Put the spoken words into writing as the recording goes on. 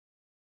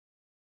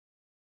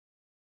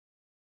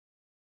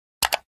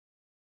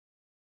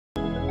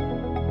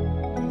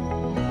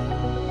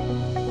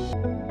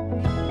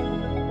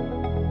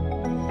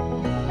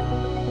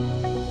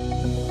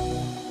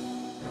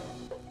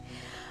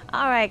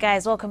All right,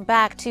 guys, welcome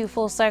back to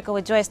Full Circle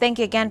with Joyce. Thank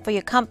you again for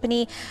your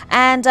company.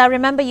 And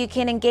remember, you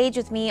can engage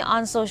with me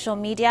on social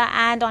media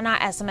and on our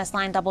SMS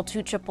line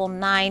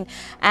 22999.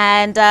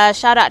 And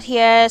shout out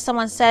here.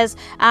 Someone says,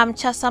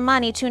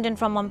 Chasamani tuned in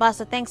from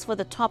Mombasa. Thanks for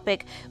the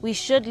topic. We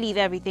should leave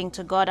everything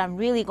to God. I'm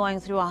really going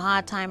through a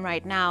hard time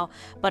right now,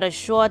 but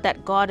assured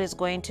that God is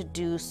going to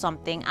do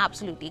something.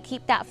 Absolutely.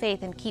 Keep that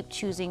faith and keep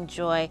choosing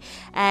joy.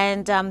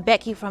 And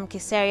Becky from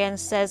Kisarian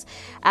says,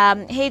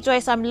 hey,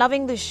 Joyce, I'm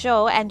loving the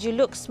show and you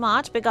look smart.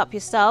 Big up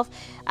yourself.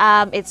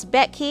 It's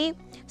Becky.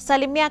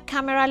 Salimia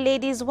camera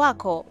ladies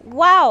wako.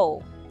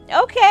 Wow.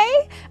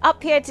 Okay.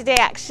 Up here today,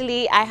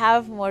 actually, I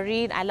have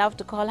Maureen. I love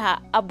to call her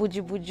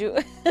Abuju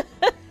Buju.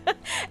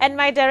 And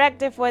my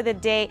director for the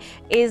day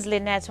is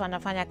Lynette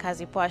Wanafanya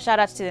Kazipoa. Shout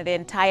out to the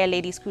entire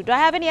ladies crew. Do I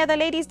have any other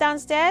ladies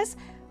downstairs?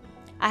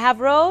 I have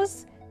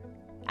Rose,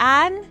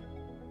 Anne,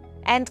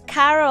 and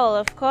Carol,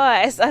 of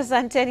course.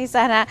 Asanteni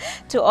sana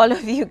to all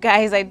of you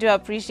guys. I do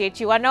appreciate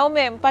you.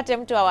 Wanaume mpate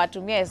mtu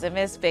awatumia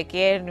SMS peke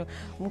yenu.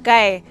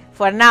 Mkae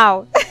for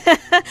now.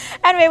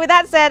 Anyway, with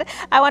that said,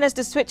 I want us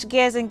to switch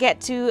gears and get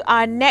to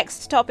our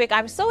next topic.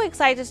 I'm so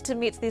excited to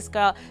meet this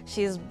girl.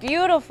 She's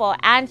beautiful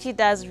and she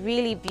does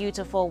really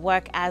beautiful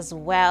work as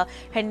well.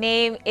 Her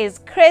name is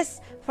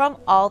Chris from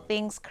All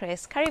Things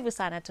Chris. Karibu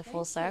sana to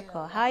Full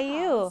Circle. How are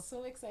you? I'm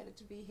so excited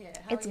to be here.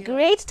 It's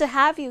great to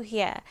have you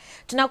here.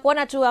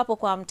 Tunakuona tu hapo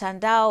kwa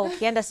mtandao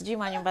ukienda sijui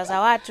manyumba za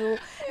watu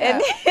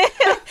and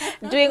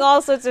doing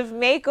all sorts of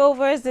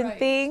makeovers and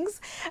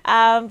things.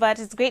 But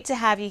it's great to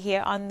have you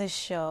here on the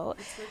show.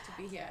 It's great to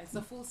be here. It's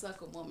a full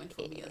circle moment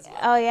for me as well.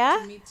 Oh yeah?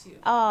 To meet you.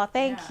 Oh,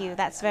 thank you.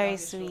 That's very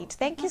sweet.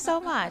 Thank you so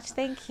much.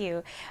 Thank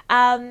you.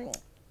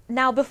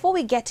 Now, before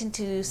we get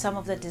into some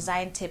of the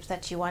design tips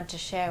that you want to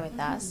share with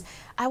us,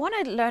 I want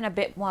to learn a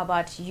bit more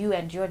about you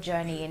and your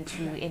journey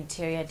into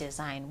interior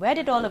design. Where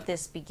did all of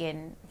this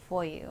begin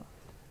for you?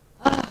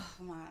 Oh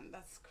man,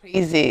 that's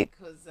crazy.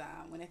 Because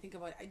when I think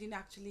about it, I didn't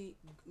actually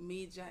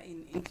major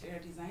in interior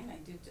design. I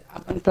did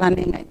urban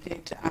planning. I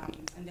did,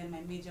 and then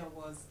my major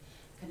was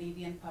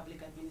Canadian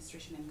Public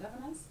Administration and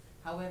Governance.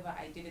 However,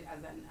 I did it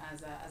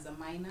as a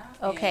minor.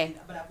 Okay.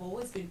 But I've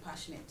always been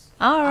passionate.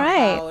 All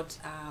right.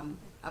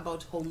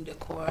 About home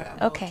decor,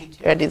 about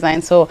interior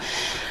design. So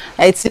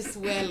it's just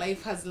where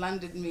life has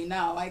landed me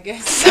now, I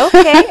guess.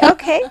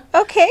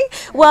 Okay.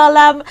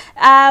 Well,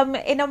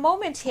 in a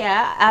moment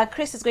here,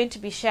 Chris is going to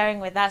be sharing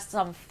with us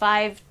some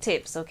 5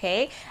 tips,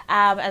 okay,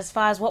 as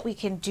far as what we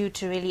can do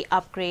to really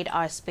upgrade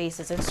our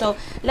spaces. And so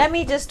let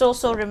me just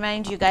also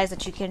remind you guys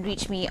that you can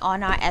reach me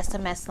on our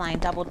SMS line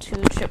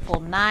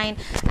 22999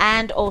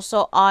 and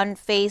also on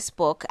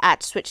Facebook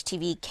at Switch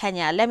TV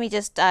Kenya. Let me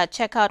just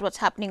check out what's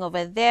happening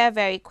over there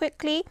very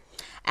quickly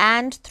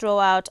and throw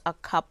out a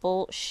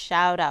couple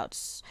shout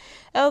outs.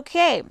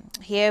 Okay,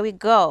 here we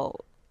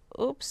go.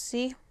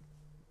 Oopsie.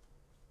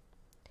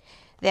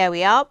 There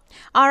we are.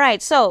 All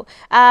right, so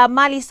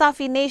Mali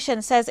Safi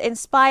Nation says,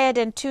 inspired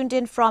and tuned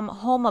in from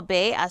Homa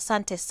Bay.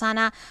 Asante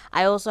sana.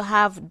 I also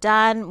have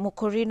Dan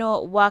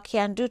Mukurino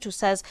Wakiandutu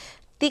says,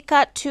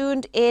 Thika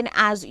tuned in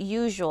as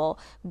usual.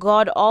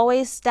 God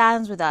always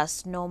stands with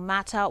us no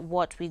matter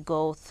what we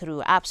go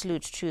through.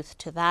 Absolute truth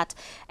to that.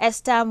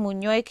 Esther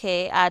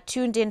Munyoike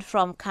tuned in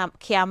from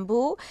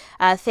Kiambu.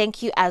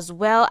 Thank you as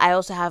well. I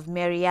also have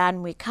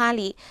Marianne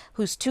Mwikali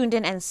who's tuned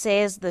in and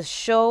says the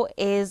show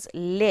is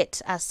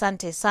lit.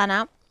 Asante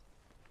sana.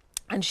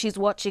 And she's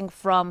watching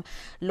from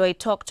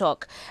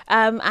Loitoktok.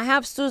 I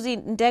have Susie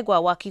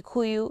Ndegwa wa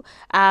Kikuyu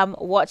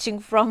watching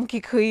from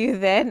Kikuyu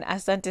then.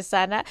 Asante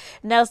sana.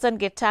 Nelson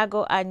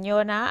Getago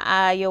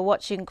Anyona, you're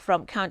watching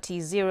from County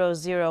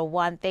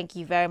 001. Thank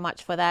you very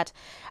much for that.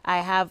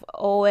 I have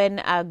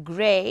Owen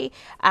Gray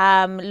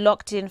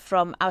locked in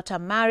from Outer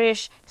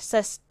Marish.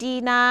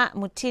 Sestina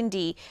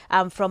Mutindi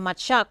from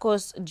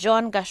Machakos.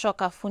 John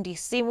Gashoka Fundi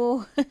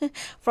Simu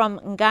from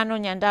Ngano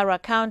Nyandara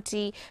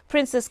County.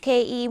 Princess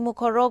K.E.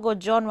 Mukorogo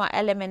John wa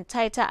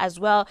Elementaita as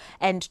well,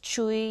 and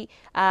Choi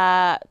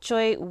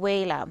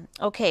Wela,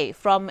 okay,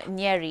 from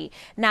Nyeri.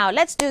 Now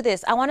let's do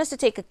this. I want us to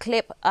take a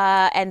clip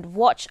and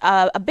watch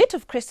a bit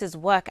of Chris's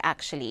work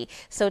actually.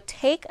 So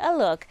take a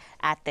look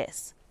at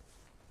this.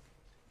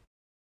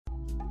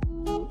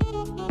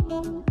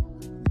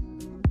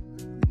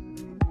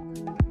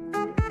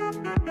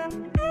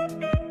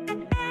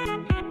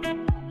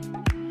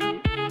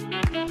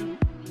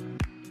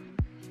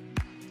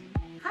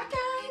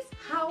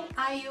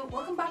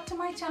 Welcome back to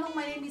my channel.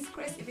 My name is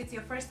Chris. If it's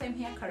your first time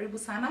here, karibu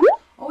sana.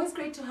 Always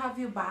great to have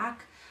you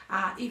back.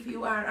 If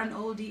you are an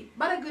oldie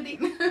but a goodie.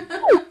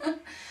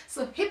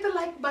 So hit the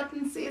like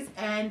button, sis,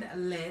 and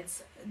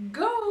let's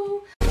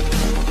go.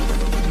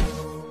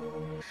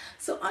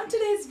 So on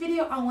today's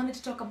video, I wanted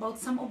to talk about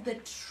some of the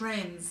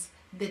trends,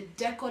 the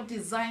decor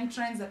design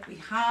trends that we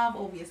have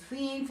or we are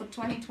seeing for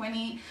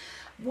 2020.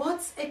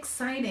 What's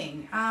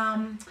exciting?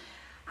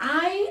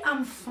 I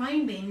am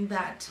finding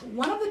that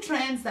one of the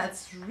trends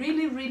that's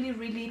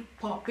really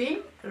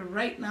popping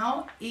right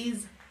now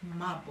is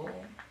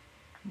marble.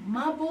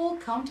 Marble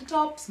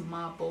countertops,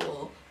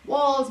 marble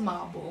walls,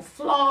 marble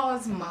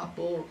floors,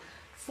 marble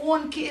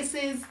phone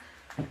cases.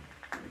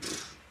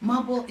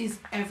 Marble is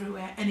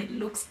everywhere and it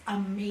looks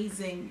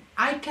amazing.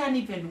 I can't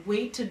even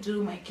wait to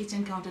do my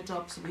kitchen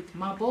countertops with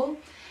marble.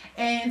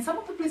 And some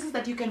of the places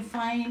that you can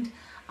find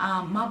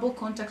marble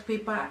contact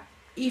paper,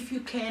 if you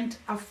can't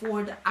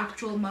afford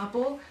actual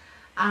marble,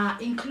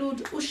 include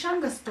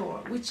Ushanga Store,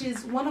 which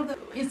is one of the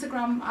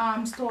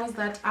Instagram stores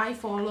that I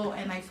follow,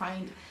 and I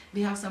find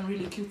they have some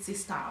really cutesy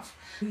stuff.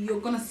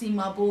 You're gonna see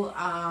marble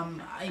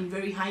in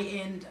very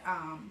high-end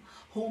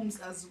homes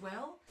as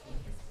well.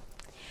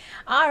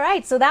 All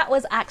right, so that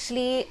was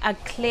actually a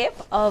clip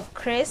of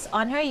Chris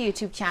on her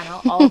YouTube channel,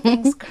 All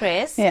Things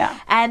Chris. Yeah.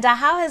 And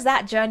how has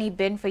that journey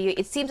been for you?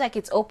 It seems like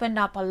it's opened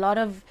up a lot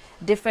of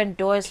different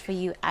doors for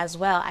you as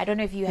well. I don't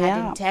know if you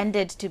had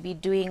intended to be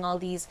doing all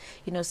these,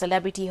 you know,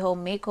 celebrity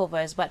home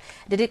makeovers, but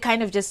did it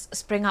kind of just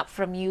spring up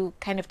from you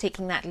kind of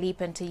taking that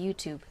leap into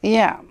YouTube?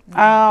 Yeah,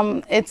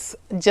 it's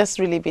just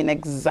really been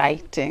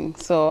exciting.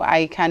 So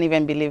I can't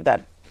even believe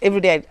that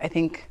every day I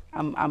think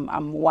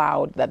I'm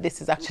wowed that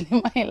this is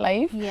actually my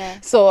life.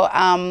 Yeah. So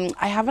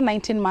I have a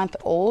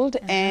 19-month-old,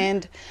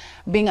 and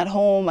being at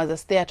home as a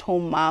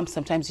stay-at-home mom,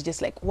 sometimes you're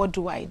just like, what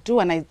do I do?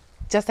 And I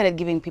just started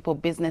giving people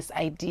business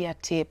idea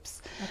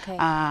tips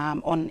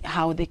on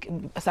how they.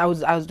 So I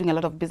was doing a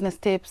lot of business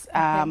tips,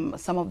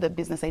 some of the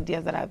business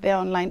ideas that are there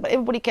online. But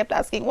everybody kept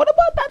asking, "What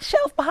about that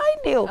shelf behind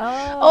you?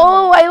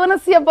 Oh, I want to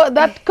see about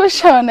that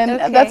cushion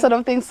and that sort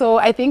of thing." So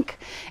I think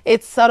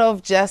it's sort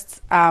of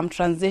just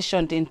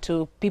transitioned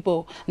into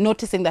people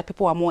noticing that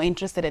people are more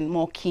interested and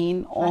more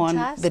keen on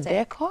the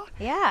decor.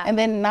 Yeah. And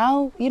then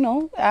now, you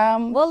know,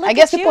 well, I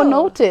guess people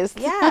noticed.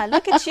 Yeah,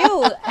 look at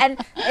you. And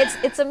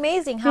it's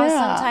amazing how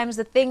sometimes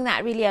the thing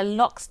that really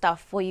unlocks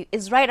stuff for you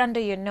is right under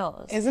your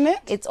nose, isn't it?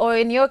 It's, or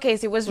in your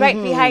case, it was right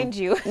behind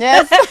you.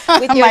 Yes.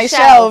 With your my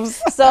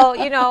shelves. So,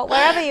 you know,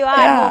 wherever you are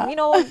at home, you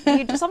know,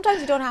 sometimes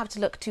you don't have to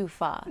look too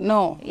far.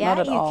 No, not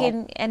at all. You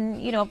can,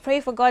 and you know,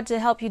 pray for God to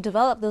help you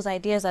develop those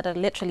ideas that are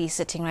literally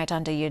sitting right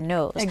under your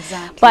nose.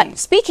 Exactly. But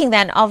speaking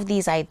then of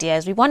these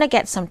ideas, we want to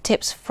get some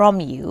tips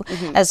from you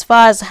as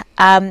far as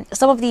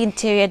some of the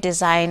interior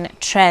design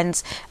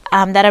trends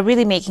that are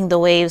really making the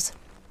waves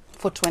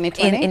for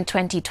 2020? In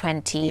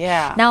 2020.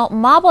 Yeah. Now,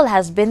 marble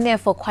has been there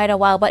for quite a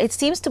while, but it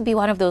seems to be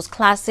one of those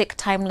classic,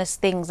 timeless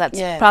things that's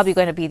probably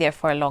going to be there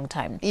for a long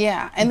time.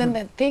 Yeah. And then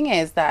the thing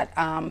is that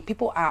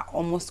people are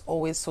almost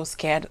always so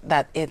scared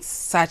that it's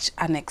such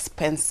an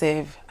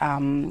expensive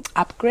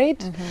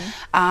upgrade.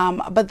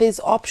 But there's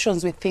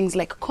options with things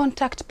like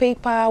contact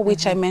paper,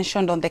 which I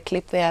mentioned on the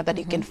clip there, that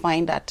you can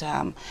find at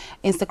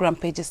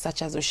Instagram pages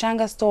such as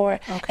Ushanga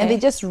Store. And they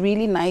just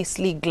really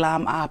nicely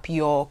glam up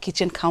your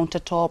kitchen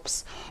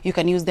countertops. You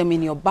can use them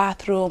in your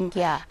bathroom.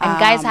 Yeah, and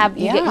guys have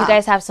you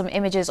guys have some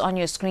images on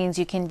your screens.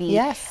 You can be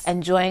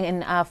enjoying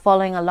and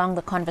following along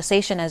the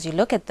conversation as you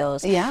look at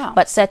those. Yeah.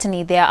 But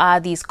certainly there are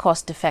these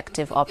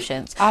cost-effective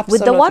options. Absolutely.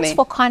 With the ones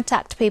for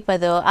contact paper,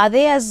 though, are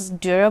they as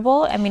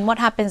durable? I mean, what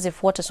happens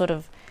if water sort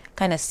of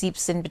kind of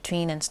seeps in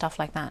between and stuff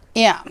like that?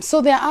 Yeah.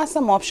 So there are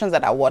some options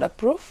that are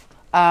waterproof.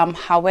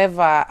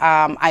 However,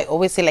 I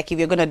always say, like, if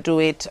you're going to do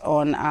it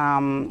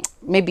on,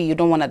 maybe you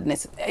don't want to,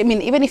 I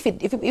mean, even if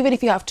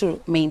you have to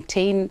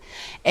maintain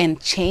and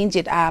change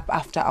it up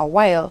after a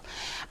while,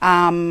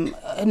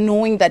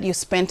 knowing that you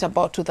spent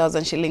about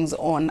 2,000 shillings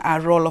on a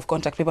roll of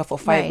contact paper for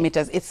 5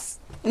 meters, it's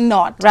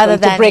not rather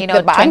than, to break you know,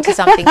 the bank.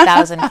 20-something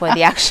thousand for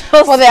the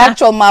actual for the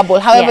actual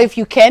marble. However, if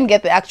you can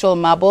get the actual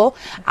marble,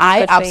 I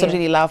Good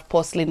absolutely love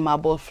porcelain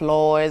marble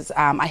floors.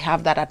 I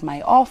have that at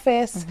my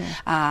office,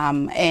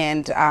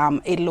 and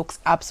it looks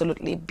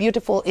absolutely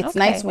beautiful. It's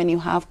nice when you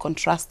have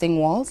contrasting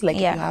walls, like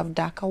if you have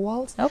darker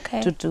walls,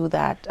 to do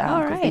that,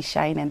 because they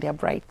shine and they're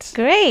bright.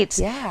 Great.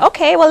 Yeah.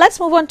 Okay, well, let's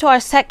move on to our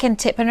second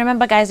tip. And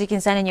remember, guys, you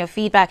can send in your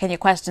feedback and your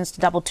questions to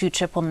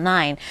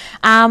 22999.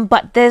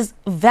 But there's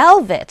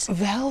velvet.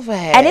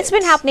 Velvet. And it's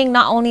been happening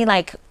not only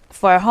like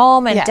for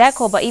home and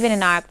decor, but even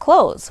in our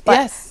clothes.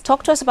 But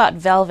talk to us about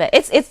velvet.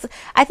 It's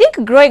I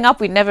think growing up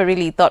we never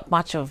really thought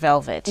much of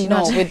velvet. You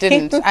know, we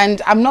didn't.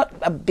 And I'm not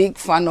a big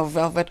fan of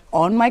velvet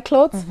on my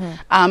clothes,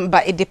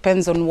 but it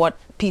depends on what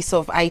piece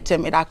of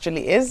item it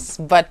actually is.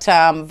 But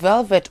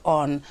velvet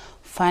on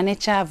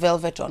furniture,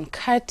 velvet on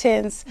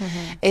curtains,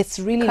 it's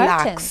really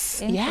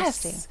luxe.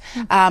 Yes.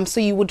 So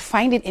you would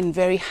find it in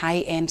very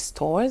high-end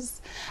stores.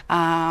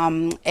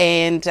 But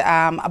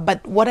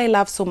what I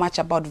love so much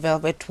about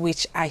velvet,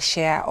 which I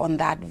share on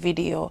that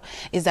video,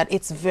 is that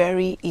it's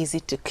very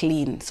easy to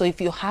clean. So if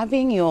you're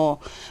having your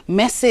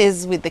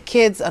messes with the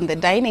kids on the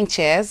dining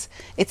chairs,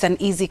 it's an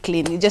easy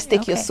clean. You just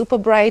take your Super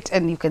Bright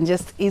and you can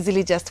just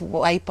easily just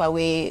wipe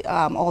away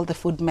all the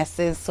food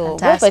messes. So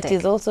velvet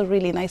is also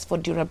really nice for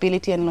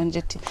durability and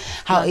longevity.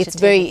 It's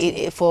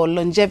very for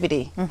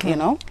longevity, you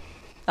know.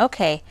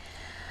 Okay.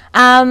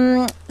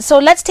 So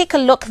let's take a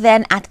look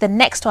then at the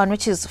next one,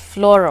 which is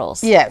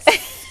florals. Yes.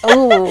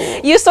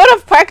 Oh, you sort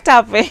of perked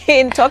up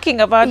in talking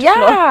about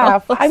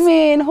florals. I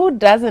mean, who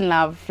doesn't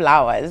love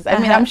flowers? I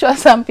mean, I'm sure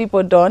some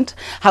people don't.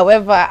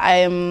 However,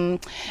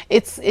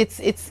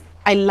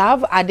 I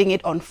love adding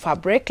it on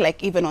fabric,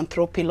 like even on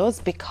throw pillows,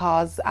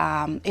 because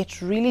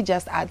it really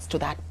just adds to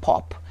that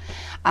pop.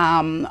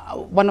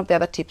 One of the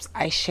other tips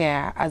I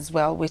share as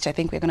well, which I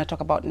think we're going to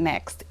talk about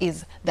next,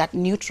 is that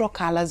neutral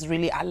colors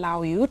really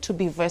allow you to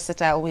be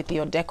versatile with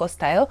your decor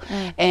style.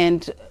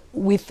 And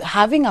with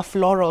having a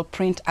floral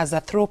print as a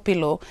throw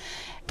pillow,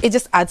 it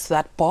just adds to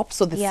that pop,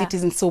 so the seat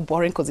isn't so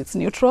boring because it's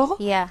neutral.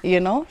 You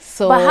know.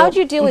 So, but how do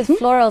you deal with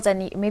florals?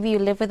 And maybe you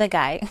live with a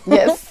guy.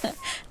 Yes.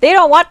 They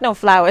don't want no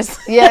flowers.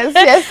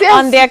 Yes.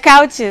 On their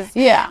couches.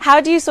 Yeah. How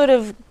do you sort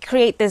of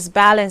create this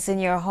balance in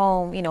your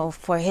home, you know,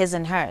 for his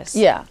and hers?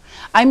 Yeah.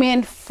 I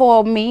mean,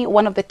 for me,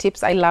 one of the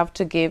tips I love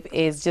to give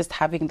is just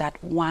having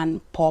that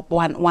one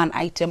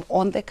item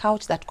on the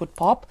couch that could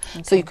pop.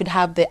 So you could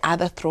have the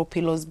other throw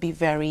pillows be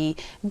very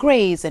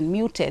grays and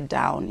muted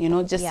down, you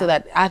know, just so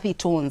that earthy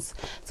tones,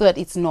 so that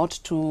it's not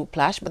too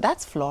plush. But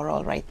that's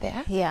floral right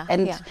there.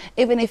 And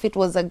even if it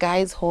was a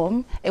guy's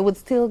home, it would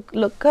still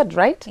look good,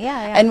 right?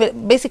 And we're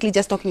basically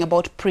just talking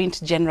about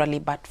print generally,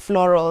 but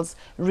florals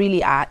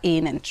really are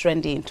in and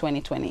trendy in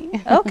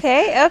 2020.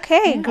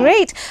 Okay,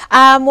 great.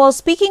 Well,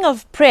 speaking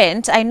of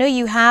print, I know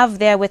you have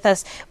there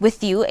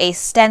with you a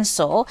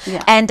stencil,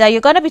 and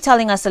you're going to be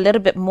telling us a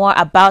little bit more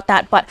about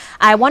that, but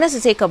I want us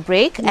to take a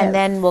break and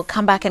then we'll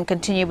come back and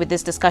continue with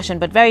this discussion.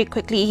 But very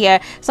quickly here,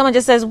 someone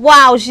just says,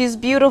 wow, she's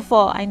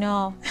beautiful. I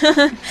know.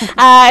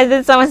 And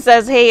then someone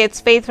says, hey, it's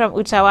Faith from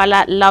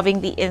Utawala,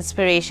 loving the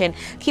inspiration.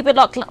 Keep it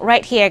locked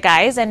right here,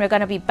 guys, and we're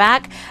going to be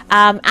back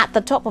at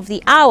the top of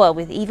the hour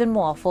with even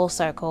more Full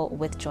Circle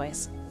with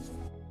Joyce.